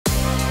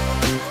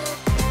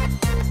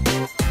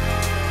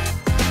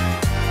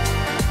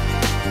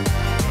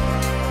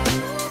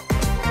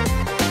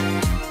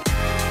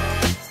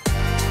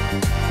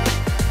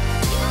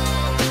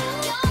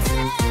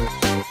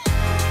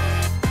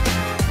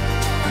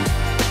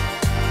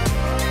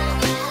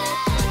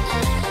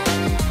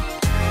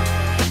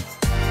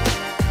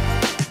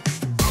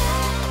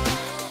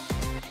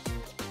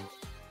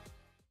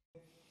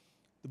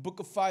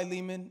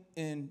Philemon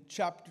in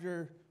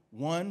chapter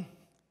 1,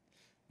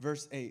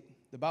 verse 8.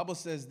 The Bible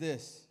says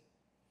this: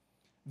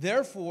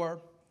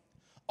 "Therefore,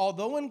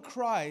 although in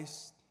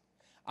Christ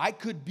I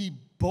could be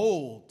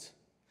bold."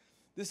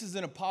 This is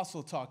an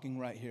apostle talking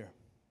right here.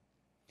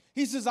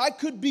 He says, "I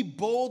could be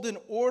bold and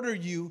order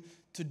you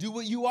to do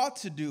what you ought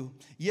to do,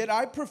 yet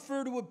I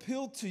prefer to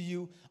appeal to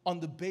you on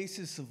the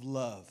basis of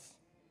love.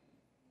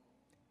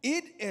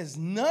 It is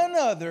none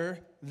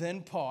other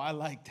than Paul." I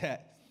like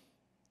that.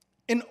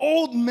 An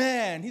old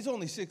man. He's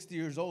only 60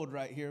 years old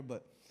right here,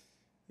 but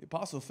the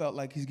apostle felt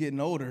like he's getting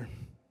older.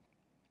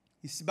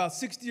 He's about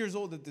 60 years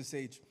old at this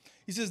age.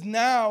 He says,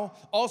 "Now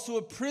also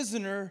a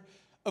prisoner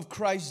of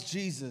Christ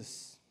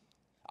Jesus.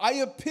 I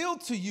appeal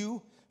to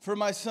you for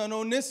my son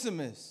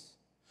Onesimus,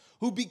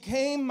 who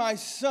became my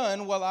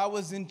son while I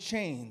was in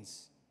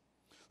chains.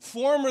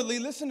 Formerly,"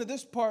 listen to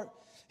this part,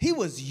 "he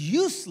was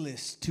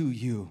useless to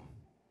you.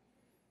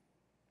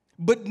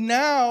 But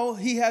now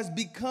he has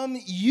become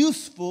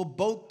useful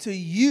both to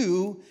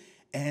you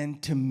and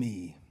to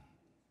me.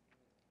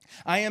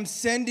 I am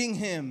sending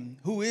him,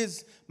 who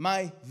is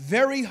my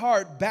very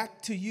heart,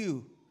 back to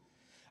you.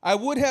 I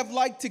would have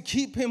liked to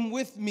keep him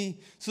with me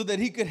so that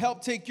he could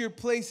help take your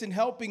place in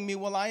helping me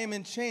while I am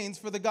in chains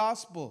for the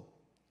gospel."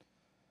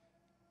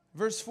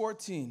 Verse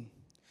 14.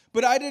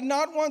 "But I did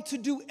not want to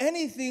do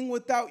anything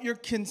without your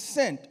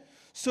consent,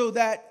 so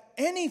that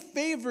any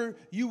favor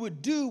you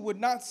would do would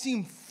not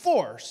seem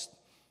forced,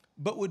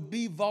 but would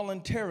be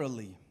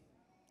voluntarily.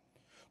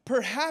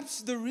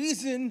 Perhaps the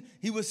reason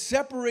he was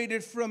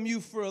separated from you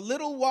for a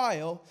little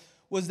while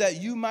was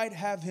that you might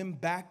have him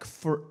back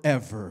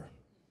forever.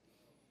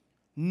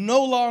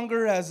 No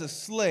longer as a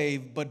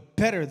slave, but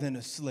better than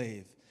a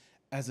slave,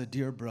 as a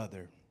dear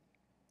brother."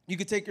 You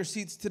could take your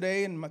seats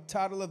today, and my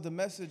title of the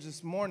message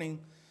this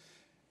morning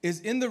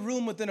is "In the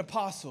Room with an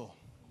Apostle."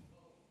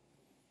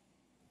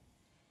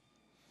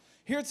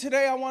 Here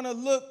today, I want to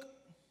look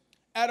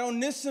at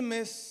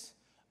Onesimus,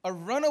 a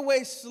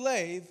runaway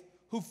slave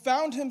who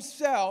found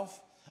himself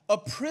a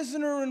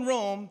prisoner in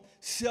Rome,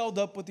 sealed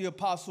up with the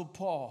Apostle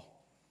Paul.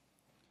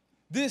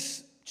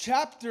 This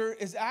chapter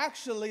is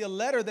actually a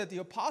letter that the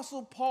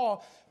Apostle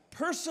Paul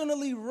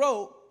personally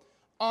wrote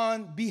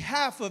on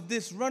behalf of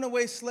this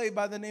runaway slave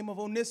by the name of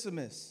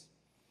Onesimus.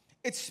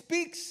 It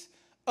speaks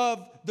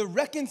of the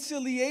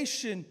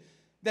reconciliation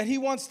that he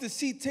wants to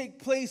see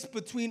take place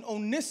between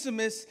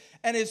Onesimus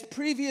and his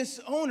previous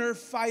owner,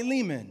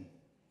 Philemon.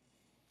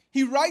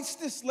 He writes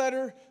this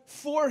letter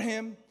for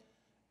him,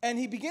 and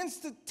he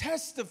begins to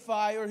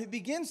testify, or he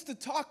begins to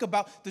talk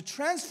about the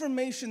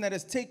transformation that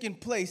has taken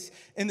place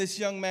in this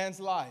young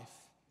man's life.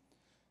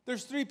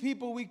 There's three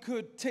people we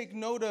could take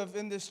note of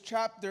in this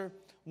chapter,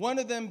 one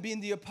of them being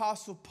the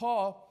Apostle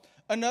Paul,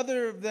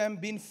 another of them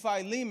being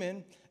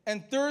Philemon,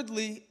 and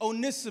thirdly,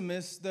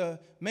 Onesimus, the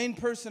main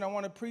person I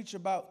want to preach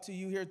about to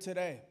you here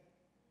today.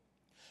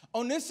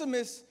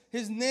 Onesimus,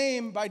 his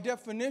name by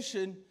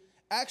definition,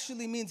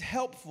 actually means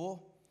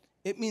helpful,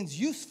 it means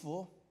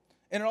useful,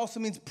 and it also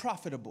means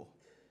profitable.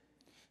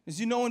 As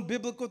you know, in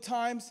biblical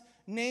times,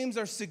 names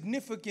are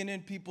significant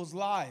in people's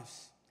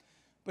lives.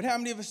 But how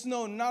many of us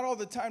know not all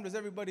the time does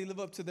everybody live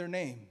up to their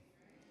name?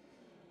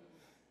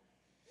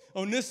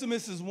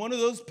 Onesimus is one of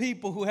those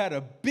people who had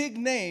a big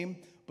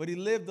name, but he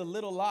lived a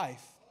little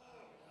life.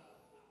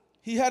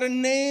 He had a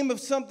name of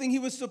something he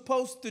was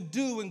supposed to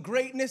do and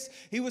greatness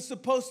he was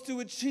supposed to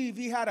achieve.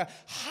 He had a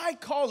high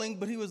calling,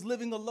 but he was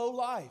living a low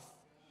life.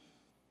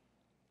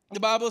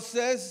 The Bible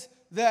says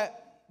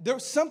that there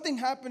was something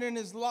happened in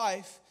his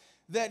life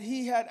that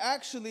he had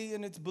actually,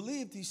 and it's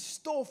believed, he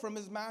stole from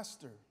his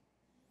master.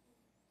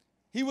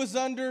 He was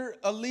under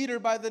a leader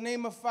by the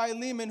name of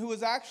Philemon, who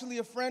was actually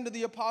a friend of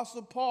the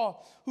Apostle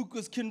Paul, who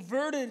was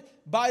converted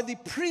by the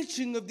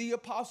preaching of the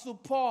Apostle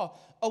Paul,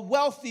 a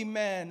wealthy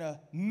man,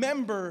 a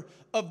member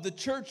of the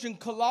church in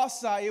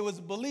Colossae. It was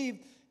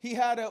believed he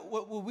had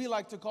what we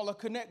like to call a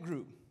connect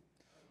group,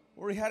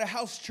 or he had a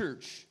house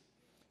church.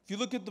 If you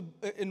look at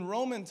in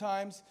Roman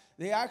times,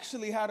 they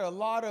actually had a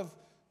lot of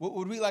what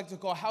would we like to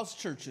call house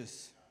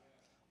churches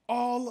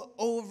all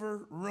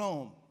over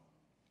Rome.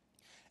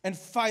 And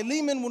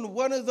Philemon was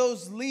one of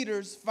those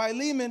leaders.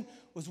 Philemon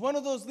was one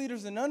of those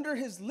leaders, and under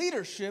his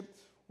leadership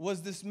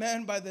was this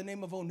man by the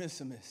name of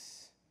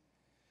Onesimus.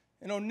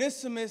 And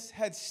Onesimus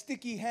had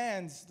sticky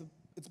hands.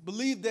 It's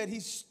believed that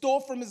he stole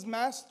from his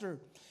master,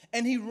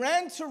 and he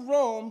ran to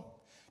Rome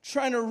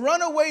trying to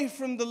run away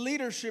from the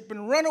leadership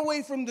and run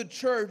away from the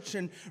church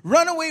and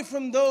run away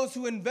from those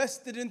who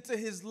invested into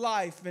his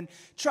life and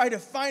try to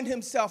find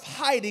himself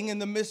hiding in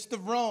the midst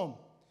of Rome.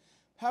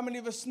 How many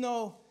of us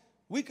know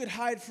we could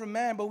hide from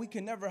man, but we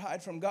can never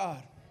hide from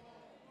God?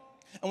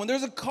 And when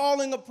there's a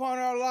calling upon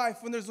our life,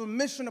 when there's a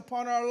mission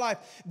upon our life,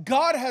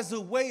 God has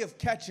a way of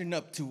catching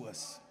up to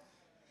us.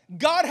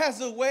 God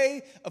has a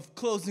way of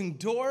closing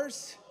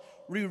doors,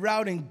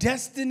 rerouting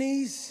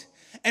destinies,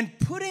 and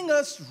putting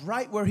us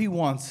right where he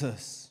wants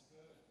us.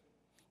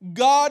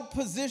 God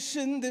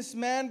positioned this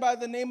man by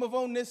the name of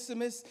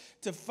Onesimus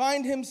to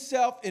find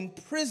himself in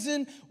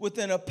prison with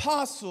an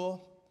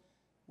apostle,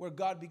 where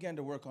God began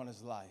to work on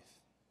his life.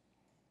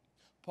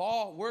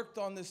 Paul worked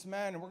on this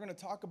man, and we're going to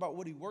talk about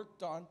what he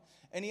worked on.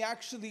 And he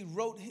actually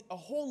wrote a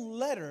whole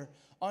letter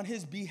on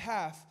his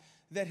behalf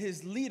that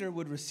his leader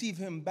would receive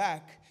him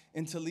back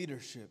into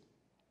leadership.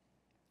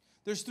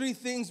 There's 3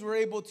 things we're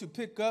able to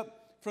pick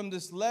up from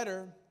this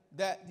letter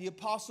that the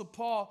Apostle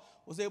Paul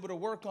was able to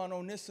work on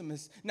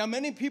Onesimus. Now,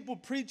 many people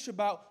preach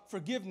about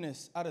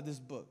forgiveness out of this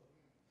book,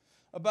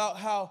 about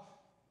how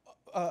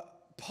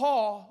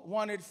Paul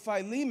wanted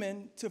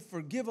Philemon to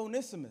forgive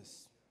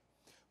Onesimus.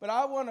 But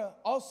I want to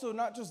also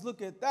not just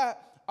look at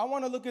that, I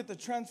want to look at the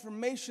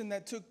transformation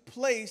that took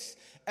place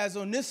as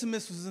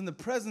Onesimus was in the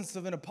presence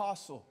of an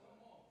apostle.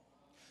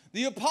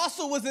 The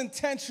apostle was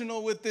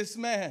intentional with this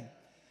man.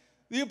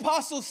 The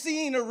apostle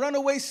seen a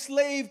runaway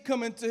slave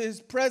come into his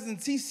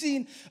presence. He's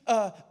seen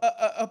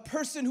a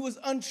person who was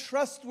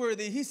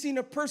untrustworthy. He's seen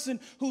a person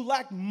who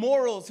lacked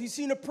morals. He's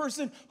seen a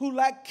person who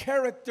lacked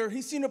character.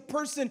 He's seen a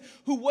person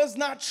who was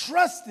not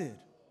trusted.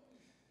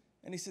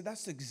 And he said,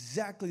 that's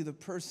exactly the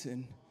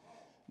person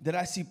that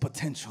I see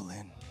potential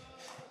in.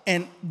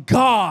 And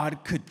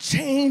God could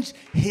change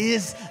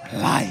his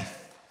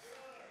life.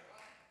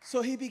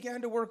 So he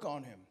began to work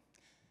on him.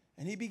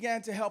 And he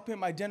began to help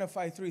him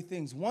identify 3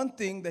 things. One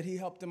thing that he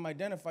helped him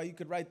identify, you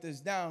could write this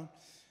down,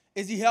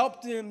 is he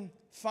helped him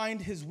find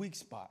his weak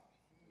spot.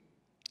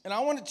 And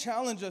I want to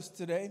challenge us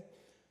today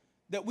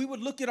that we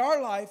would look at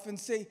our life and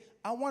say,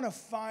 I want to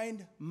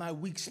find my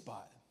weak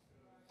spot.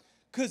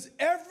 Because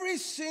every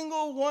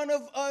single one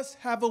of us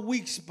have a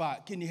weak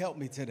spot. Can you help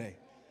me today?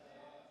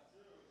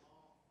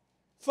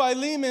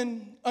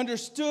 Philemon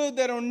understood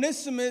that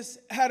Onesimus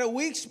had a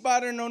weak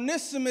spot, and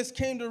Onesimus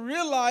came to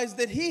realize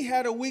that he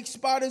had a weak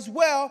spot as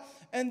well,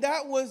 and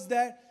that was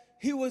that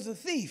he was a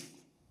thief.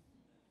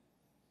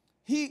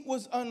 He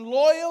was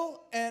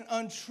unloyal and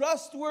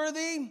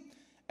untrustworthy,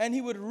 and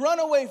he would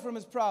run away from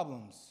his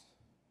problems.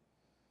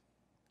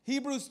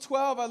 Hebrews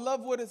 12, I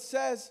love what it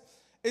says.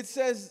 It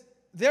says,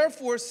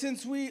 therefore,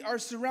 since we are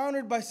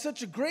surrounded by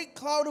such a great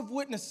cloud of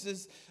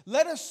witnesses,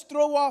 let us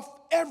throw off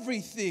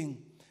everything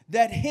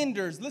that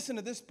hinders, listen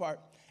to this part,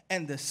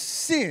 and the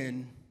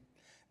sin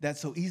that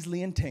so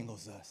easily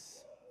entangles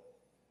us.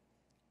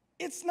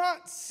 It's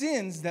not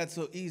sins that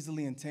so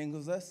easily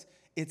entangles us.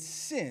 It's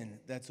sin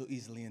that so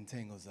easily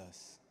entangles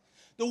us.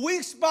 The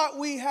weak spot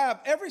we have,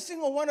 every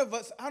single one of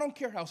us, I don't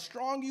care how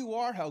strong you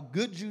are, how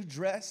good you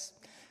dress,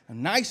 how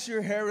nice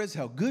your hair is,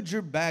 how good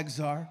your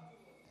bags are.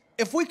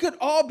 If we could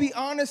all be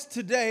honest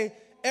today,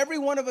 every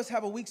one of us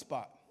have a weak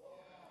spot.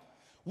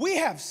 We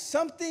have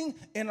something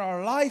in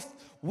our life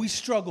we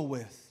struggle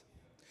with.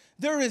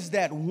 There is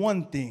that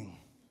one thing.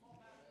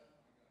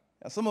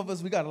 Now, some of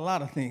us, we got a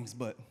lot of things,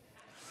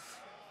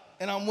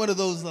 and I'm one of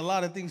those a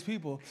lot of things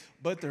people,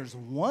 but there's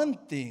one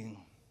thing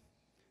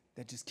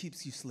that just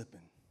keeps you slipping.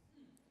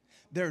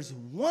 There's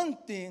one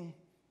thing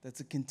that's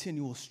a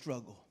continual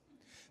struggle.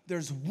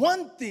 There's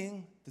one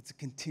thing that's a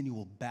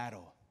continual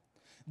battle.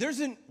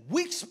 There's a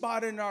weak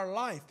spot in our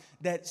life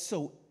that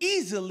so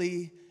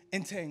easily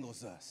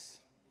entangles us.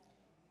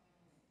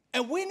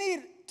 And we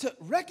need to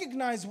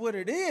recognize what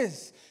it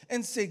is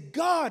and say,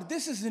 God,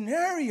 this is an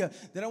area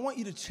that I want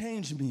you to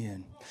change me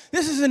in.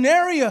 This is an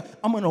area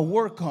I'm going to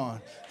work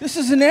on. This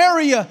is an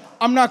area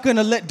I'm not going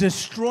to let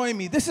destroy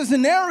me. This is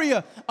an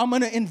area I'm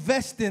going to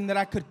invest in that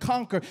I could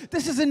conquer.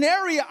 This is an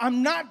area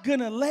I'm not going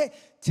to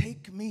let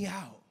take me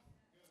out.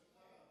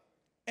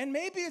 And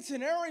maybe it's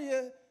an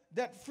area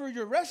that for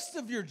the rest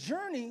of your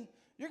journey,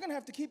 you're going to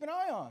have to keep an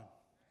eye on.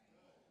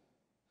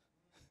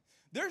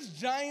 There's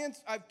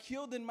giants I've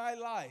killed in my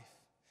life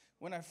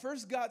when I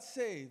first got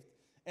saved,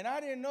 and I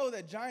didn't know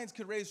that giants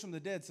could raise from the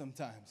dead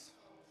sometimes.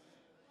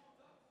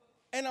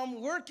 And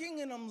I'm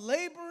working and I'm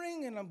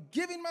laboring and I'm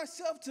giving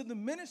myself to the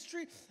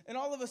ministry, and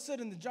all of a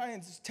sudden the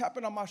giant is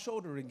tapping on my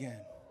shoulder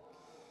again.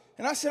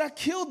 And I said, I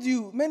killed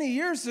you many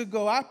years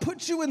ago. I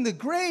put you in the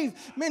grave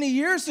many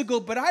years ago,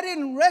 but I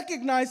didn't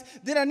recognize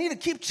that I need to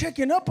keep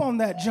checking up on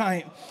that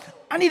giant.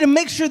 I need to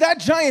make sure that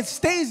giant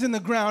stays in the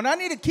ground. I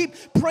need to keep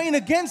praying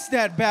against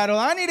that battle.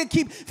 I need to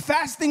keep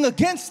fasting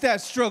against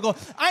that struggle.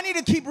 I need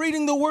to keep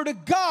reading the Word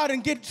of God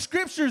and get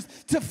scriptures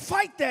to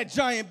fight that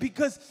giant,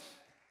 because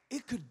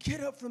it could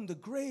get up from the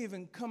grave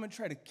and come and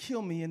try to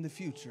kill me in the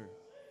future.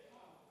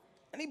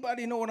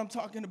 Anybody know what I'm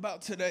talking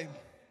about today?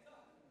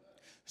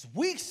 There's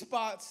weak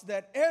spots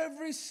that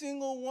every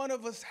single one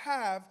of us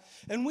have,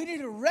 and we need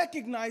to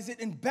recognize it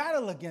and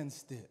battle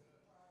against it.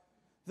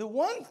 The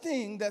one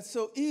thing that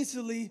so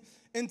easily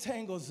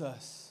entangles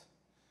us.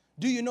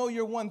 Do you know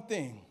your one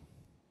thing?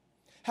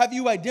 Have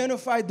you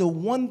identified the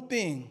one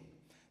thing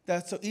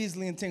that so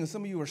easily entangles?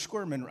 Some of you are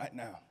squirming right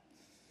now.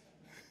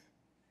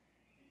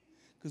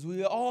 Because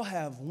we all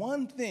have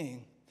one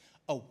thing,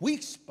 a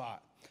weak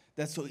spot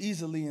that so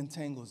easily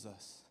entangles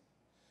us.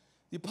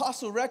 The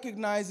apostle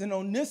recognized in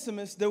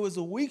Onesimus there was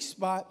a weak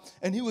spot,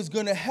 and he was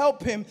going to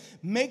help him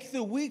make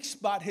the weak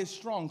spot his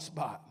strong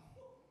spot.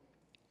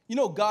 You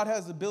know, God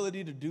has the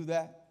ability to do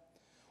that.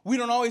 We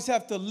don't always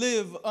have to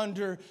live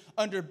under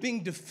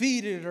being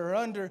defeated or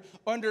under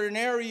an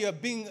area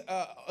being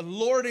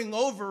lording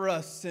over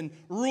us and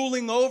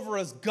ruling over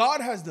us.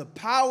 God has the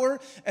power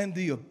and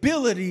the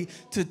ability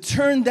to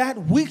turn that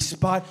weak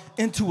spot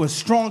into a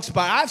strong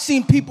spot. I've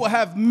seen people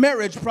have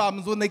marriage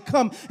problems when they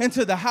come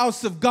into the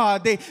house of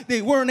God.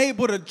 They weren't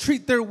able to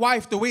treat their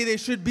wife the way they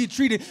should be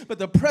treated, but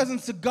the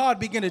presence of God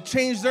began to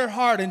change their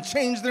heart and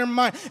change their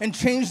mind and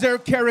change their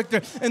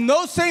character. And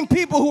those same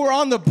people who are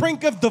on the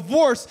brink of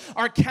divorce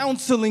are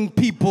counseling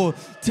people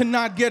to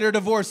not get a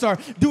divorce, are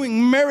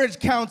doing marriage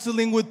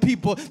counseling with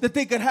people that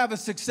they could have a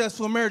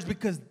successful marriage,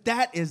 because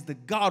that is the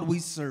God we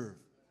serve.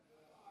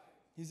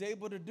 He's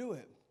able to do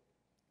it.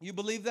 You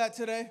believe that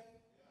today?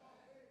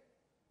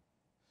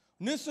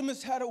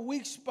 Onesimus had a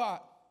weak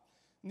spot,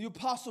 and the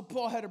Apostle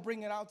Paul had to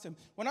bring it out to him.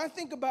 When I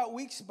think about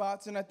weak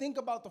spots, and I think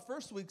about the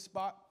first weak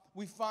spot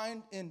we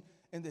find in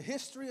the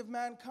history of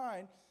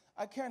mankind,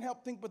 I can't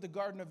help think but the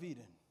Garden of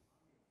Eden.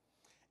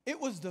 It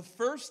was the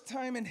first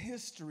time in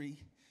history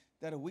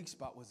that a weak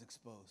spot was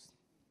exposed.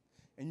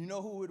 And you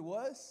know who it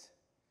was?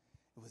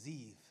 It was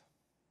Eve,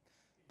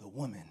 the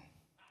woman.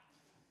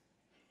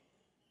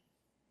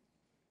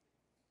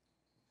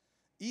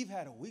 Eve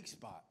had a weak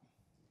spot.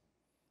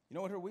 You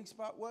know what her weak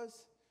spot was?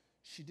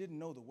 She didn't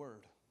know the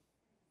word.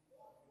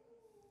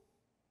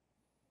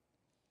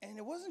 And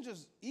it wasn't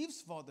just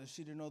Eve's fault that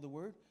she didn't know the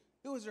word.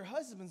 It was her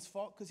husband's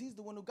fault, because he's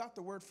the one who got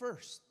the word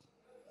first.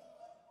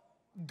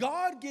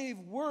 God gave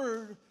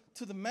word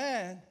to the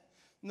man,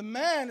 and the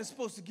man is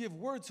supposed to give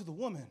word to the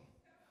woman.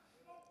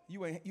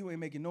 You ain't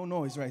making no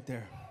noise right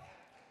there.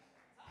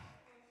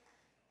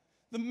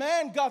 The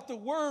man got the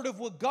word of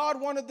what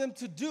God wanted them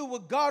to do,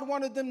 what God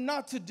wanted them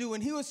not to do,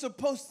 and he was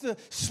supposed to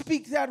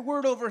speak that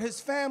word over his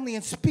family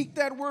and speak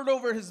that word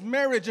over his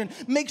marriage and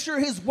make sure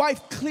his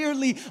wife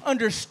clearly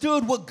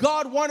understood what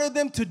God wanted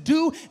them to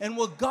do and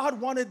what God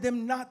wanted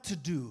them not to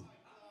do.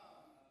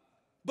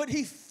 But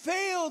he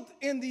failed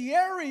in the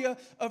area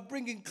of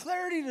bringing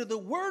clarity to the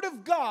word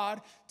of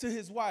God to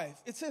his wife.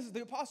 It says,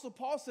 the Apostle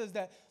Paul says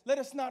that, let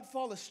us not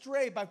fall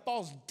astray by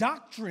false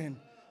doctrine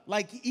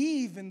like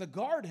Eve in the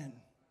garden.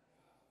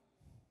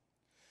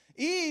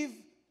 Eve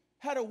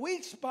had a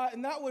weak spot,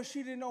 and that was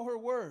she didn't know her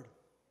word.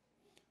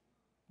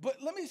 But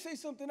let me say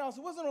something else.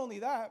 It wasn't only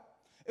that.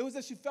 It was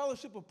that she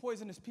fellowshiped with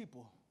poisonous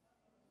people.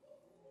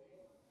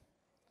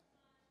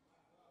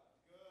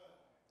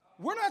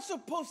 We're not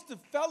supposed to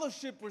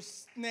fellowship with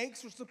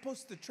snakes. We're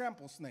supposed to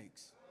trample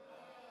snakes.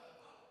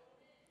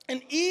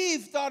 And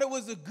Eve thought it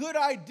was a good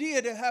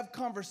idea to have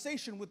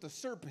conversation with the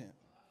serpent.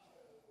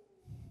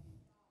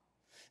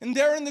 And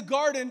there in the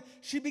garden,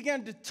 she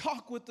began to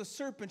talk with the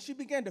serpent. She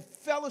began to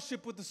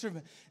fellowship with the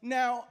serpent.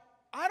 Now,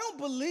 I don't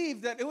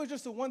believe that it was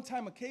just a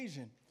one-time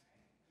occasion.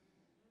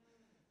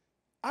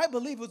 I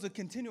believe it was a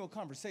continual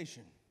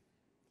conversation.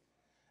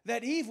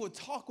 That Eve would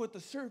talk with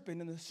the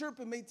serpent, and the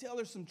serpent may tell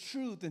her some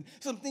truth and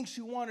some things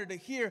she wanted to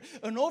hear.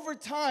 And over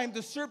time,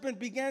 the serpent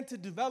began to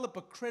develop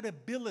a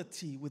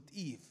credibility with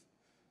Eve.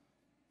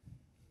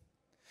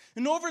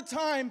 And over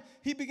time,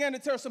 he began to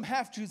tell her some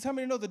half-truths. How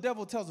many know the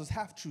devil tells us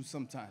half-truths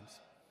sometimes?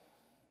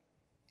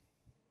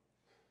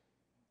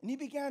 And he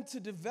began to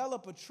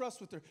develop a trust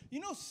with her.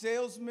 You know,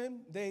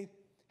 salesmen, they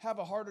have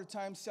a harder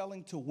time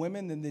selling to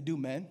women than they do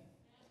men.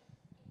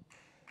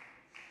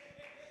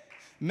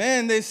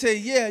 Men, they say,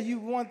 yeah, you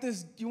want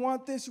this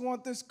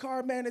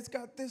car, man, it's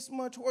got this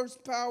much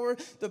horsepower,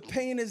 the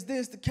paint is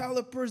this, the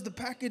calipers, the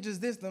package is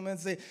this. The men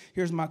say,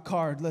 here's my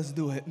card, let's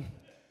do it.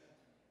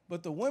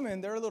 But the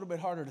women, they're a little bit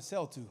harder to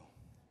sell to.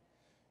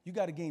 You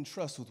got to gain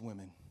trust with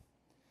women.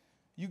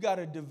 You got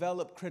to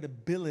develop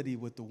credibility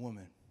with the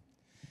woman.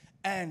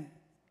 And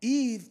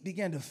Eve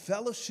began to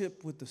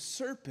fellowship with the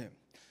serpent,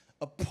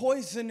 a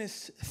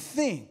poisonous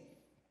thing.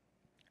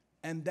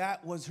 And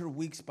that was her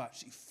weak spot.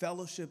 She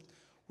fellowshiped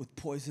with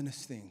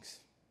poisonous things.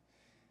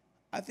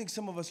 I think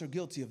some of us are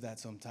guilty of that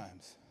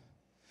sometimes.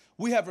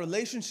 We have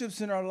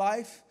relationships in our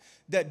life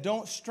that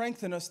don't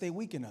strengthen us, they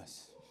weaken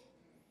us.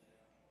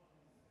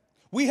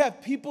 We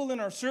have people in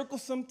our circle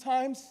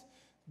sometimes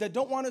that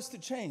don't want us to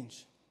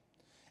change.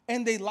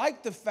 And they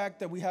like the fact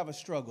that we have a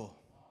struggle.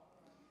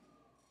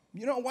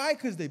 You know why?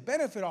 Because they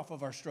benefit off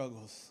of our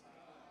struggles.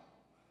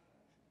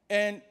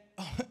 And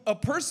a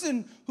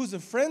person who's a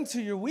friend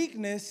to your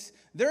weakness,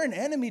 they're an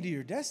enemy to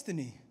your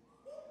destiny.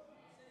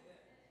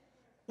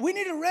 We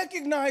need to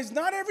recognize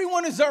not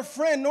everyone is our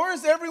friend, nor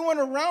is everyone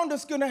around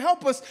us going to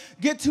help us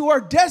get to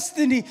our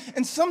destiny.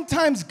 And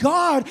sometimes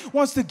God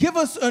wants to give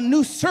us a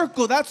new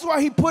circle. That's why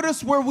he put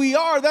us where we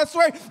are. That's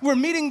why we're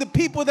meeting the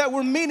people that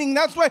we're meeting.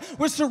 That's why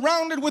we're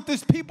surrounded with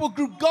this people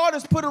group God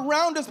has put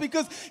around us,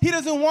 because he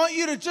doesn't want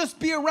you to just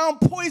be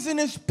around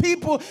poisonous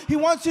people. He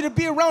wants you to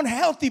be around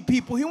healthy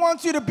people. He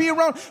wants you to be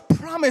around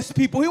promised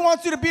people. He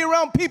wants you to be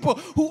around people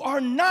who are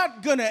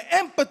not going to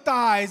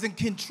empathize and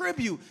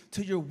contribute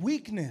to your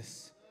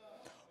weakness,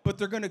 but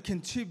they're going to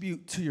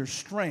contribute to your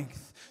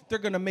strength. They're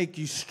going to make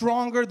you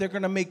stronger. They're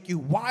going to make you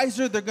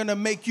wiser. They're going to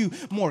make you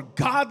more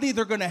godly.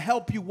 They're going to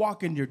help you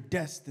walk in your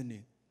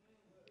destiny.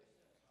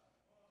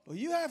 But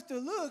you have to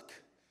look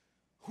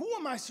Who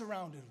am I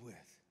surrounded with?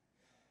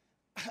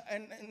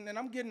 And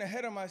I'm getting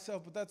ahead of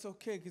myself, but that's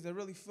okay because I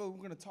really feel we're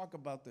going to talk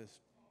about this.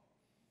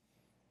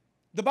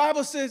 The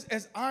Bible says,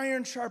 as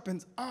iron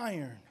sharpens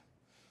iron,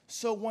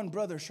 so one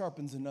brother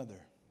sharpens another.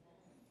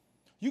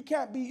 You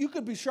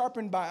could be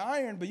sharpened by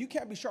iron, but you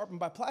can't be sharpened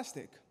by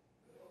plastic.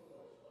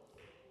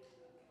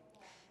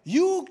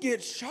 You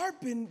get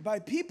sharpened by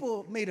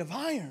people made of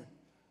iron.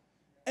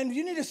 And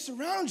you need to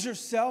surround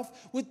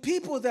yourself with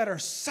people that are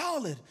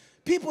solid,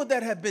 people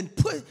that have been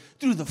put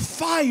through the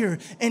fire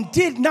and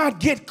did not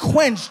get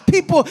quenched,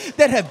 people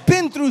that have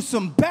been through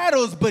some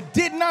battles but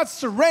did not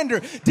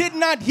surrender, did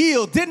not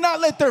yield, did not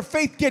let their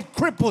faith get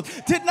crippled,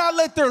 did not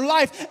let their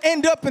life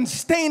end up and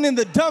stain in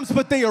the dumps,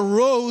 but they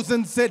arose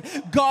and said,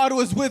 God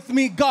was with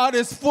me, God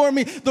is for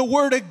me. The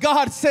word of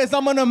God says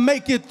I'm going to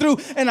make it through,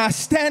 and I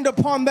stand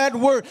upon that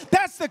word.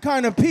 That's the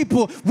kind of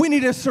people we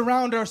need to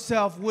surround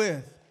ourselves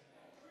with.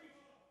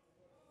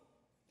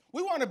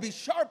 We want to be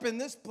sharp in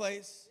this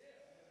place.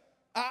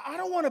 I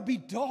don't want to be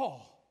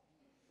dull.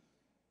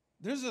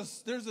 There's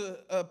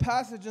a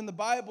passage in the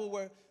Bible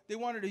where they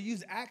wanted to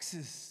use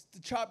axes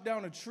to chop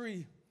down a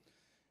tree.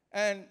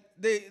 And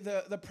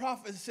the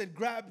prophet said,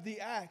 grab the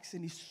axe.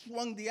 And he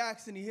swung the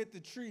axe and he hit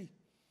the tree.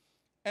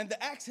 And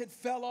the axe head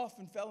fell off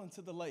and fell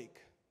into the lake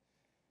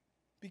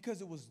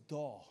because it was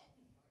dull.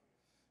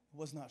 It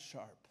was not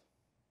sharp.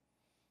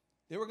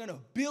 They were going to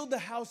build the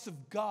house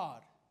of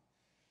God.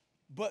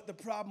 But the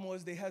problem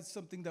was they had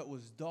something that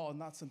was dull,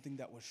 not something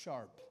that was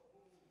sharp.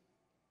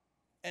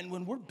 And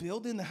when we're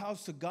building the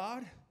house of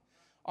God,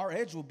 our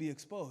edge will be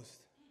exposed.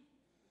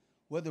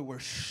 Whether we're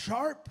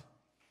sharp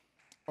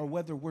or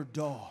whether we're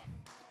dull.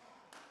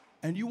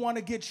 And you want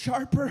to get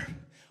sharper?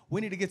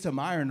 We need to get some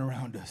iron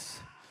around us.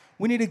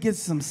 We need to get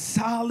some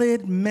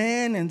solid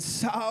men and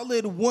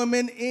solid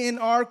women in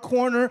our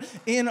corner,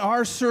 in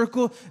our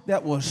circle,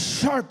 that will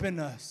sharpen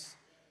us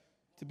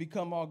to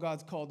become all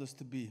God's called us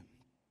to be.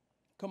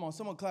 Come on,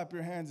 someone clap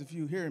your hands if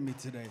you're hearing me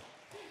today.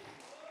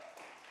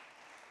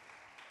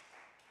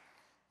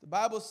 The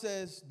Bible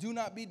says, do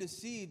not be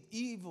deceived.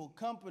 Evil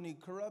company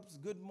corrupts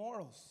good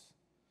morals.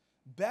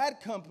 Bad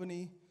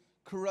company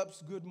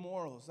corrupts good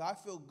morals. I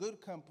feel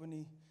good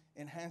company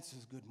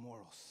enhances good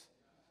morals.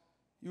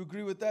 You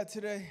agree with that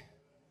today?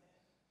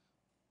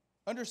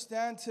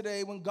 Understand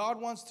today, when God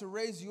wants to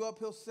raise you up,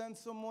 he'll send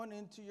someone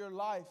into your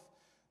life.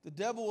 The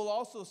devil will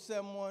also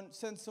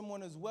send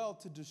someone as well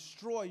to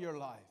destroy your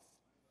life.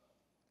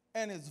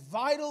 And as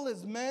vital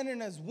as men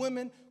and as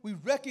women, we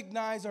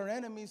recognize our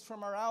enemies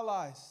from our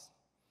allies.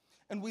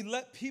 And we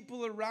let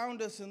people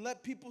around us and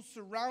let people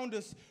surround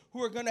us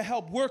who are going to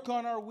help work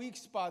on our weak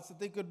spots that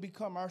they could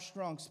become our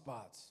strong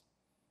spots.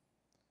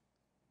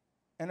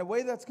 And a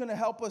way that's going to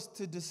help us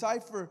to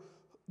decipher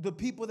the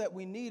people that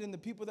we need and the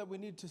people that we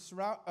need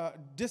to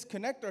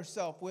disconnect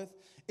ourselves with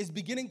is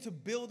beginning to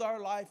build our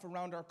life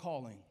around our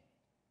calling.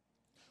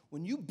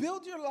 When you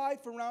build your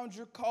life around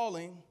your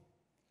calling,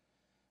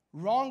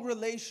 wrong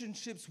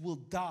relationships will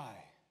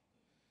die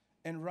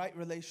and right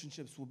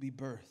relationships will be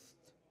birthed.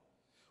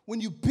 When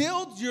you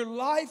build your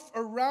life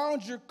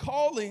around your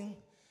calling,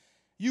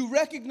 you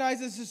recognize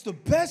this is the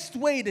best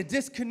way to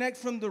disconnect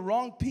from the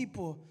wrong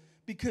people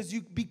because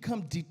you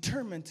become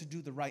determined to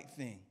do the right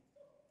thing.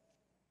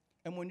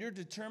 And when you're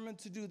determined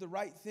to do the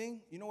right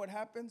thing, you know what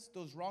happens?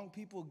 Those wrong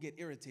people get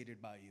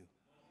irritated by you.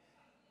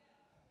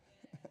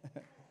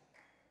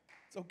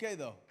 It's okay,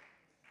 though,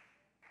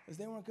 because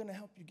they weren't going to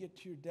help you get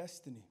to your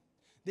destiny.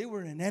 They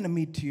were an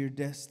enemy to your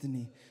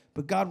destiny.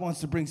 But God wants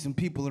to bring some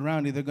people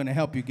around you that are going to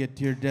help you get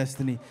to your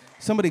destiny.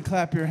 Somebody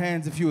clap your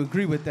hands if you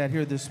agree with that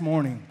here this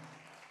morning.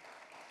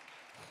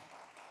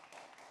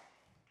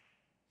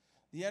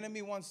 The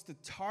enemy wants to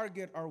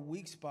target our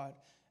weak spot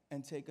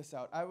and take us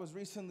out. I was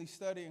recently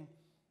studying,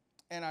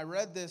 and I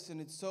read this, and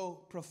it's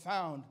so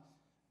profound,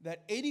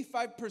 that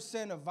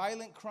 85% of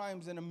violent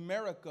crimes in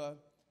America,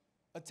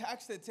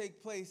 attacks that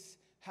take place,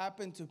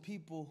 happen to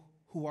people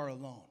who are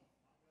alone.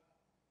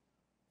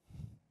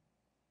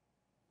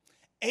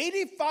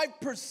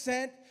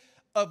 85%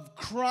 of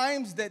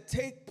crimes that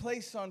take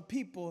place on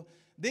people,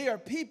 they are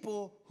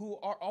people who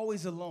are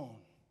always alone.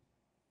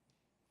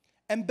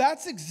 And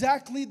that's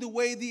exactly the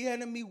way the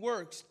enemy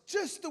works.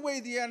 Just the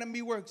way the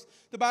enemy works.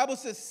 The Bible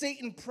says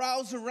Satan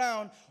prowls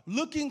around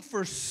looking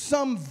for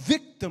some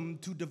victim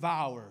to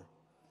devour.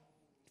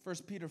 1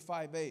 Peter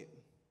 5:8.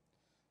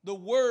 The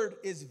word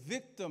is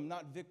victim,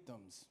 not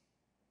victims.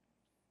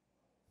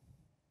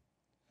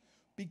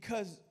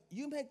 Because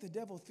you make the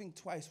devil think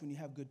twice when you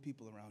have good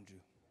people around you.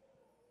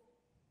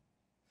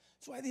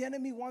 That's why the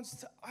enemy wants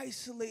to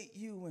isolate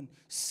you and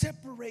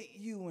separate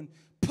you and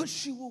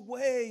push you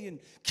away and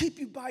keep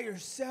you by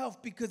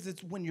yourself, because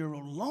it's when you're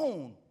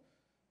alone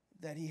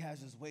that he has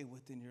his way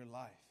within your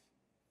life.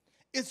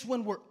 It's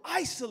when we're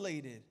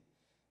isolated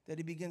that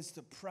he begins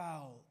to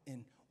prowl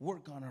and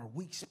work on our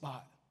weak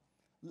spot.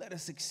 Let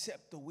us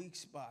accept the weak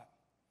spot.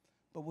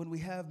 But when we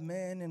have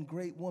men and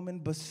great women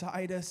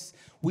beside us,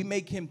 we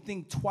make him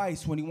think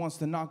twice when he wants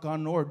to knock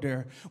on our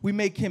door. We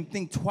make him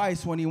think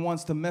twice when he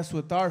wants to mess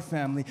with our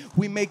family.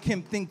 We make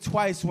him think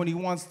twice when he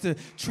wants to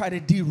try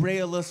to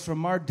derail us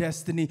from our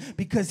destiny,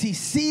 because he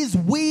sees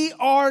we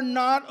are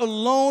not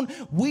alone.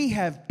 We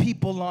have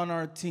people on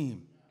our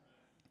team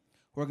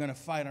who are going to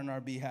fight on our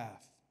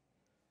behalf.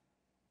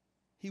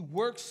 He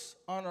works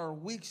on our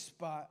weak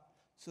spot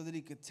so that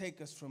he could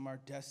take us from our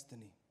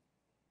destiny.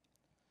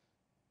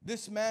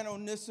 This man,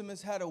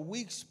 Onesimus, had a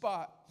weak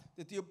spot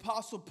that the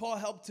Apostle Paul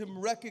helped him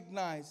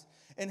recognize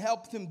and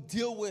helped him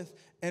deal with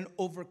and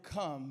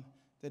overcome,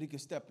 that he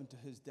could step into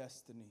his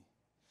destiny.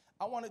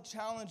 I want to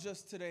challenge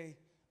us today.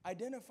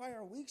 Identify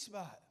our weak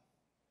spot.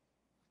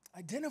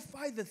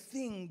 Identify the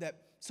thing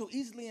that so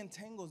easily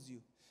entangles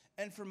you.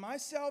 And for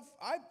myself,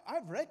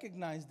 I've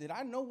recognized it.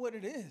 I know what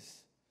it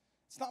is.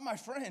 It's not my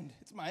friend.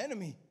 It's my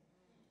enemy.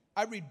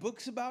 I read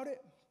books about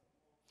it.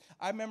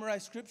 I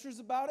memorize scriptures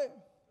about it.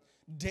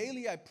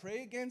 Daily, I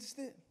pray against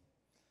it.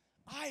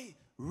 I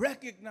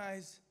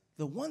recognize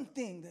the one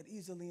thing that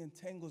easily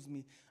entangles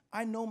me.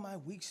 I know my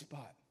weak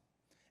spot.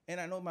 And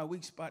I know my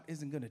weak spot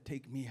isn't going to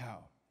take me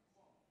out.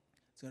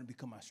 It's going to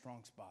become my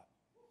strong spot.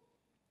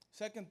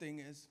 Second thing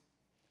is,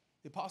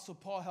 the Apostle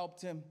Paul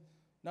helped him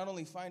not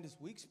only find his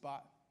weak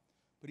spot,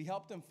 but he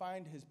helped him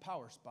find his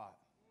power spot.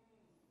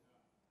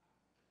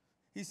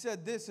 He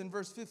said this in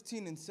verse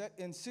 15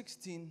 and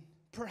 16,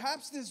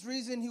 "Perhaps this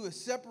reason he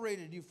was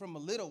separated you from a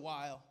little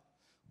while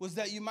was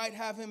that you might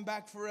have him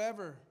back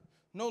forever,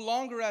 no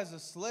longer as a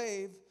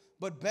slave,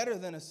 but better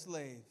than a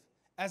slave,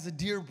 as a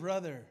dear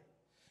brother.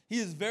 He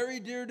is very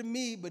dear to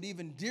me, but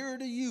even dearer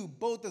to you,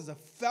 both as a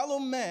fellow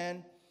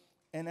man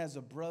and as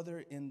a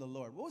brother in the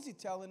Lord." What was he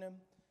telling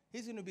him?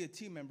 He's going to be a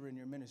team member in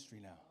your ministry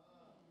now.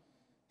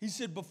 He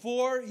said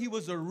before he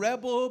was a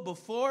rebel,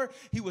 before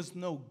he was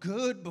no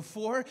good,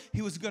 before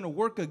he was going to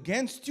work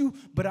against you,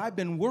 but I've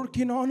been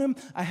working on him.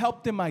 I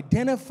helped him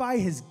identify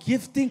his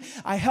gifting.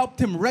 I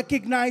helped him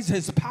recognize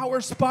his power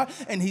spot,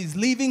 and he's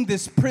leaving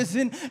this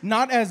prison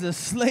not as a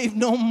slave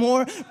no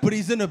more, but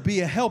he's going to be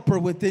a helper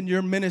within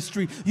your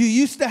ministry. You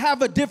used to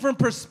have a different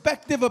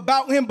perspective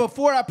about him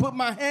before I put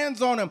my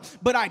hands on him,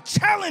 but I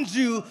challenge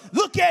you,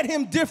 look at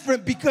him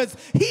different, because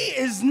he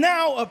is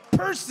now a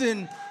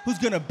person who's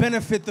going to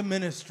benefit the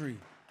ministry.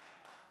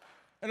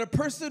 And a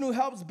person who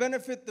helps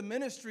benefit the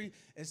ministry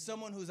is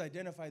someone who's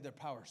identified their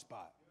power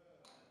spot.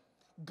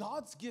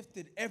 God's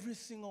gifted every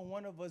single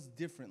one of us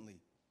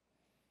differently.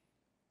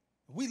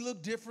 We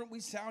look different, we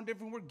sound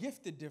different, we're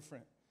gifted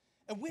different.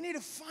 And we need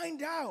to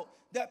find out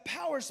that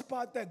power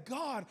spot that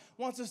God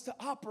wants us to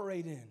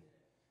operate in.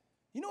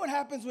 You know what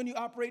happens when you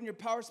operate in your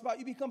power spot?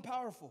 You become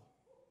powerful.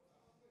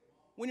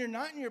 When you're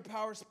not in your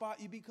power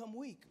spot, you become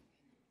weak.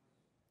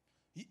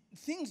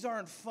 Things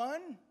aren't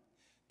fun.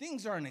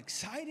 Things aren't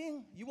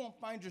exciting. You won't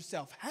find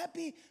yourself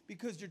happy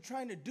because you're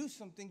trying to do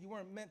something you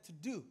weren't meant to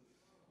do.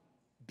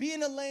 Be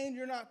in a lane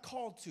you're not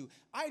called to.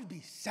 I'd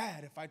be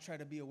sad if I tried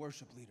to be a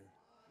worship leader.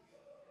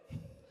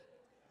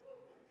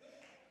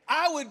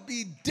 I would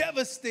be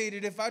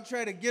devastated if I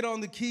tried to get on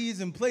the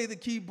keys and play the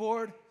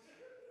keyboard.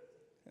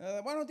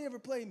 Why don't they ever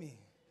play me?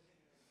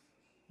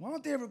 Why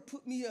don't they ever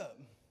put me up?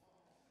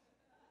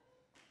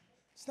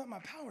 It's not my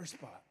power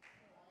spot.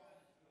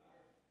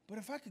 But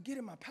if I could get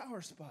in my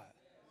power spot,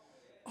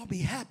 I'll be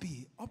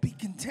happy. I'll be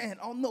content.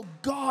 I'll know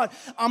God.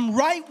 I'm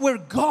right where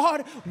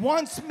God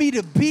wants me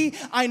to be.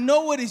 I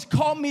know what he's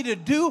called me to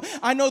do.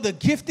 I know the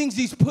giftings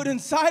he's put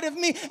inside of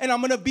me, and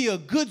I'm going to be a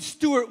good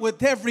steward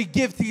with every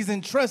gift he's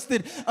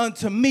entrusted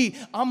unto me.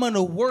 I'm going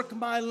to work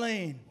my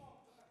lane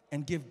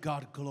and give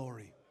God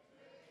glory.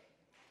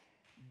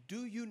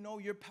 Do you know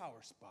your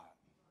power spot?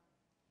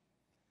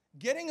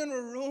 Getting in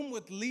a room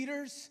with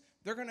leaders,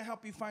 they're going to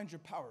help you find your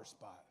power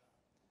spot.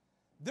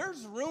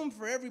 There's room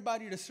for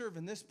everybody to serve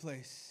in this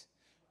place.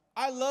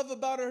 I love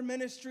about our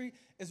ministry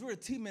is we're a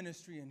team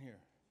ministry in here.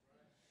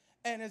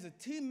 And as a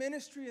team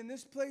ministry in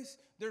this place,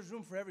 there's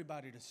room for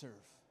everybody to serve.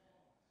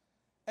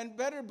 And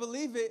better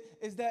believe it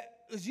is that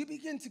as you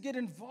begin to get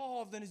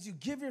involved and as you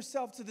give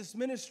yourself to this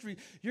ministry,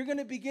 you're going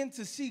to begin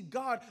to see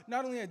God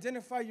not only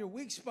identify your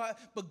weak spot,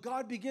 but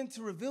God begin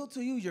to reveal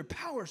to you your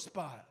power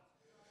spot.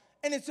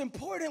 And it's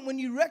important when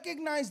you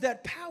recognize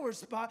that power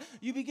spot,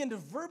 you begin to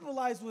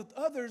verbalize with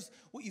others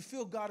what you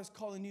feel God is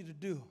calling you to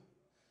do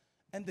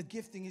and the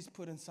gifting he's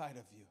put inside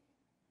of you.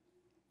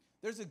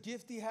 There's a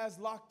gift he has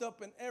locked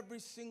up in every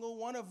single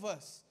one of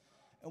us,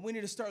 and we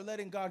need to start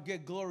letting God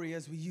get glory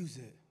as we use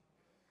it.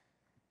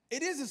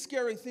 It is a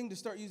scary thing to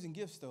start using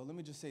gifts, though. Let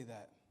me just say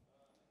that.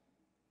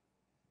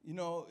 You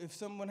know, if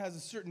someone has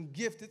a certain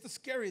gift, it's a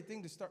scary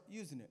thing to start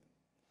using it.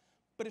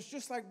 But it's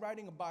just like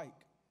riding a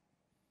bike.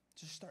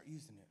 Just start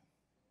using it.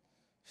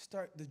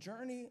 The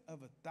journey of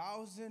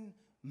 1,000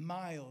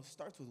 miles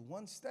starts with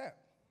one step.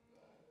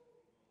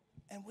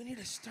 And we need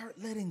to start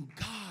letting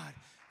God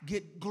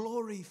get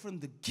glory from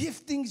the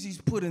giftings he's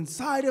put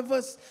inside of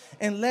us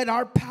and let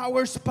our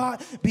power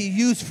spot be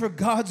used for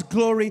God's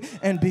glory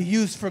and be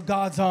used for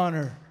God's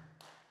honor.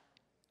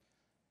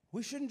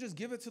 We shouldn't just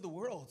give it to the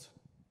world.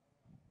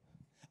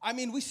 I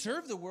mean, we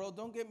serve the world,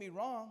 don't get me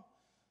wrong,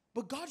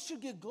 but God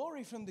should get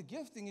glory from the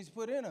gifting he's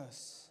put in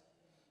us.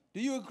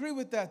 Do you agree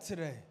with that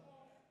today?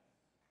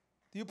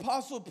 The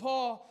Apostle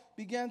Paul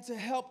began to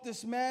help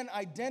this man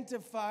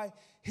identify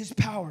his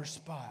power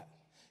spot.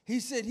 He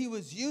said he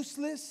was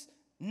useless.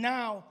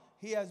 Now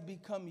he has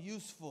become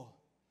useful.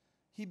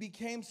 He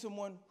became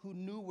someone who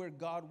knew where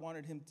God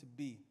wanted him to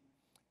be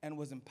and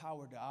was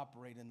empowered to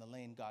operate in the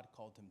lane God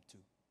called him to.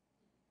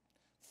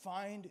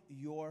 Find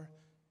your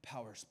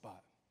power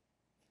spot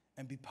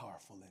and be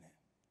powerful in it.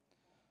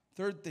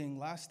 Third thing,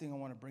 last thing I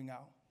want to bring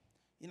out.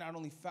 He not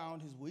only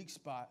found his weak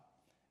spot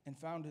and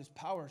found his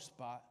power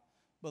spot,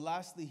 but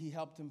lastly, he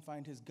helped him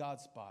find his God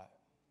spot.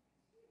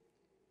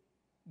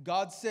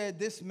 God said,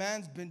 this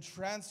man's been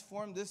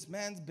transformed. This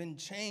man's been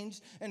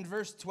changed. In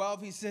verse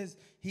 12, he says,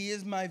 he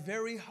is my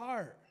very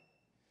heart.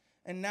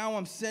 And now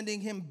I'm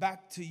sending him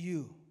back to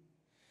you.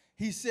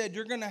 He said,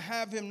 you're going to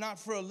have him not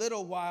for a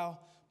little while,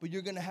 but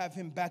you're going to have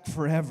him back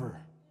forever.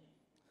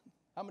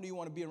 How many of you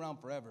want to be around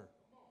forever?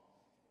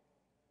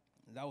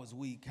 That was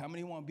weak. How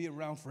many want to be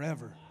around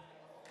forever?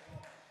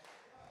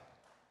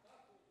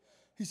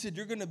 He said,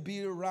 you're going to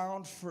be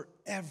around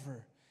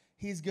forever.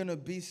 He's going to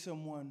be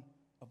someone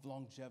of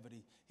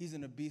longevity. He's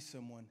going to be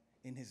someone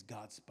in his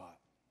God spot.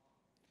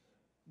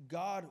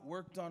 God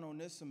worked on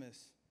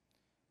Onesimus,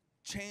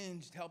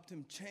 helped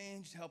him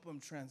change, helped him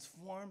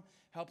transform,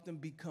 helped him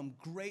become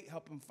great,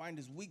 helped him find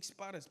his weak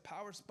spot, his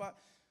power spot.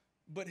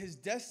 But his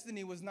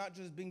destiny was not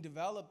just being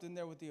developed in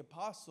there with the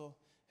apostle.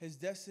 His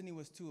destiny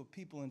was to a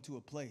people and to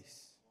a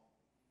place.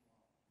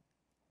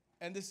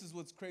 And this is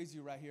what's crazy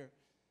right here.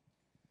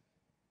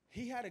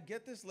 He had to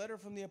get this letter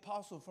from the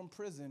apostle from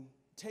prison,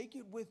 take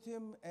it with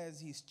him as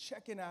he's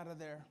checking out of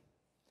there,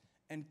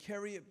 and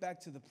carry it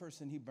back to the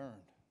person he burned.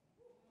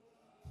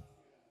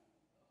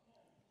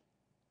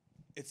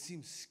 It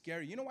seems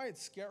scary. You know why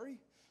it's scary?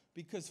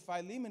 Because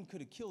Philemon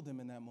could have killed him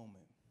in that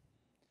moment.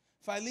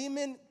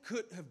 Philemon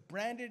could have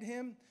branded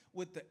him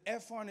with the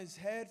F on his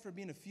head for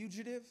being a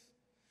fugitive,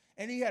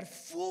 and he had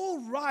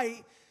full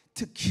right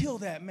to kill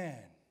that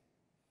man.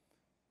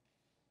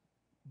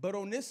 But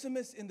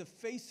Onesimus, in the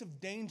face of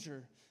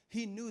danger,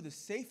 he knew the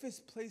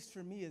safest place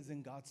for me is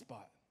in God's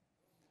spot.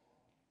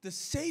 The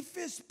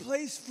safest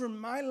place for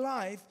my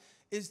life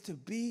is to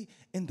be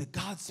in the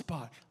God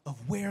spot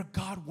of where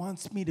God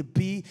wants me to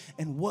be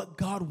and what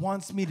God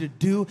wants me to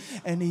do.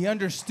 And he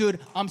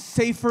understood I'm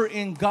safer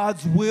in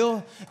God's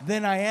will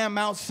than I am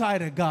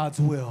outside of God's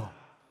will.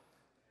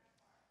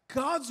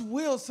 God's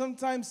will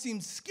sometimes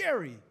seems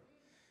scary.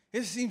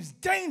 It seems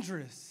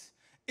dangerous.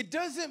 It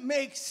doesn't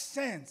make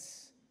sense.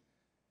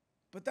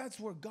 But that's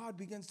where God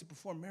begins to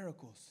perform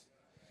miracles.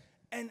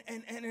 And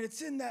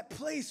it's in that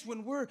place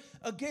when we're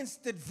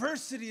against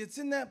adversity. It's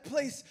in that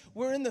place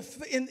we're in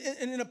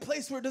a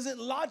place where it doesn't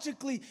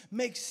logically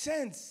make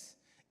sense.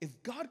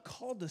 If God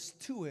called us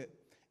to it,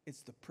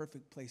 it's the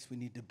perfect place we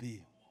need to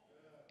be.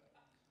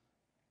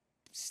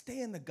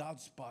 Stay in the God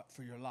spot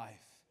for your life.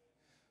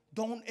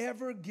 Don't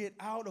ever get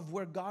out of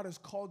where God has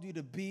called you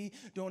to be.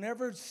 Don't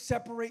ever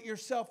separate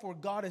yourself where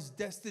God has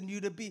destined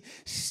you to be.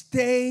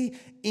 Stay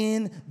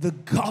in the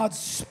God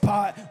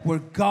spot where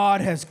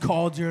God has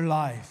called your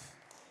life.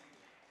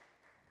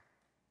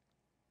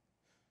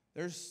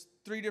 There's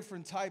 3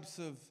 different types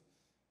of,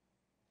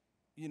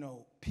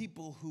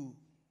 people who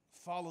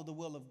follow the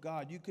will of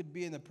God. You could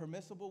be in the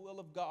permissible will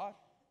of God,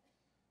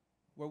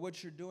 where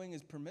what you're doing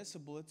is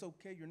permissible. It's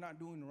okay. You're not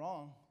doing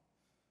wrong.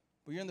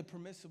 But you're in the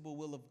permissible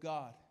will of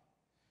God.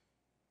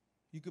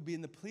 You could be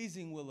in the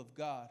pleasing will of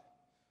God,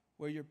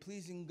 where you're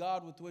pleasing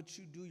God with what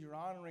you do. You're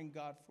honoring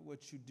God for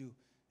what you do.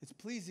 It's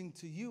pleasing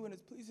to you and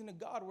it's pleasing to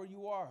God where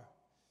you are.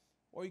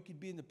 Or you could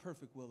be in the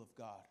perfect will of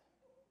God.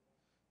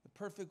 The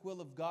perfect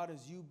will of God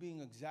is you being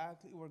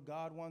exactly where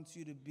God wants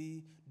you to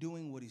be,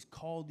 doing what he's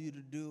called you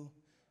to do,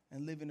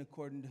 and living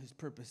according to his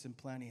purpose and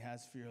plan he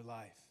has for your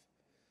life.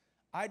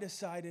 I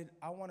decided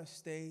I want to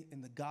stay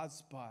in the God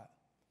spot,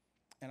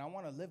 and I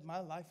want to live my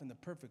life in the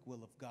perfect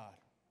will of God.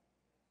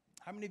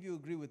 How many of you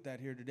agree with that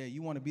here today?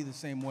 You want to be the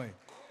same way.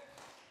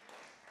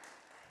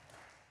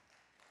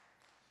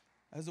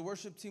 As the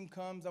worship team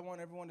comes, I want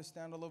everyone to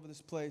stand all over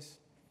this place.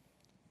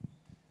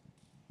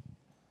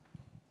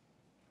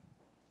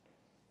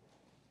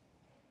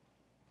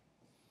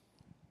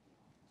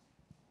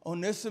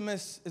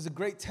 Onesimus is a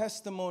great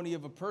testimony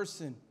of a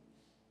person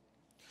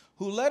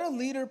who let a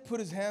leader put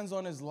his hands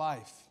on his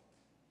life,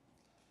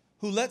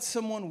 who let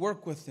someone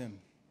work with him,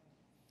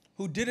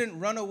 who didn't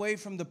run away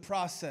from the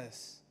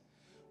process,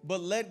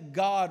 but let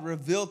God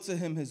reveal to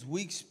him his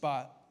weak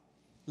spot,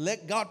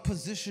 let God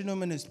position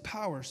him in his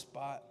power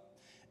spot,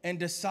 and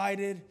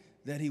decided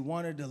that he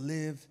wanted to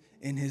live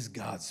in his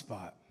God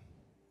spot.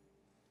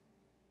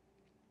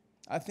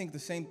 I think the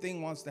same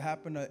thing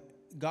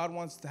God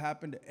wants to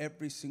happen to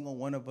every single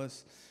one of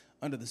us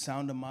under the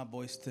sound of my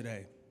voice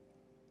today.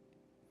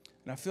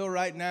 And I feel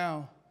right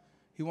now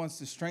he wants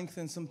to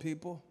strengthen some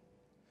people.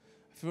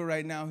 I feel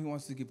right now he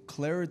wants to give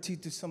clarity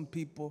to some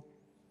people.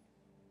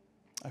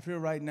 I feel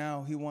right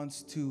now he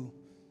wants to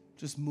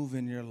just move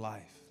in your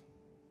life.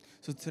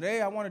 So today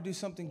I want to do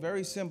something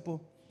very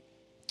simple.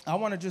 I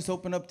want to just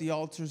open up the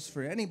altars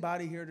for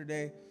anybody here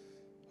today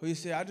who you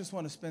say, I just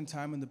want to spend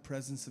time in the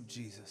presence of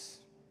Jesus.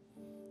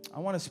 I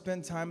want to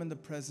spend time in the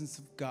presence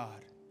of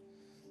God.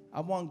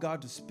 I want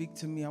God to speak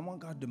to me. I want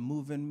God to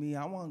move in me.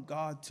 I want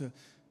God to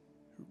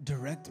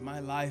direct my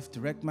life,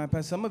 direct my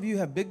path. Some of you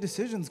have big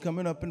decisions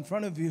coming up in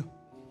front of you.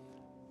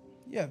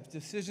 You have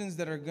decisions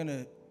that are going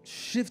to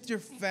shift your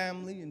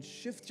family and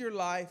shift your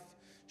life,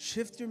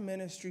 shift your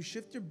ministry,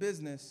 shift your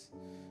business.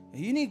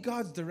 And you need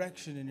God's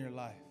direction in your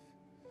life.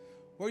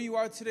 Where you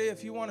are today,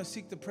 if you want to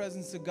seek the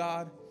presence of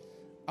God,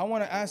 I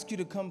want to ask you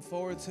to come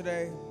forward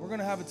today. We're going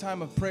to have a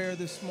time of prayer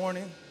this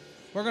morning.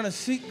 We're going to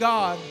seek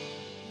God,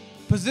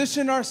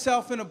 position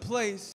ourselves in a place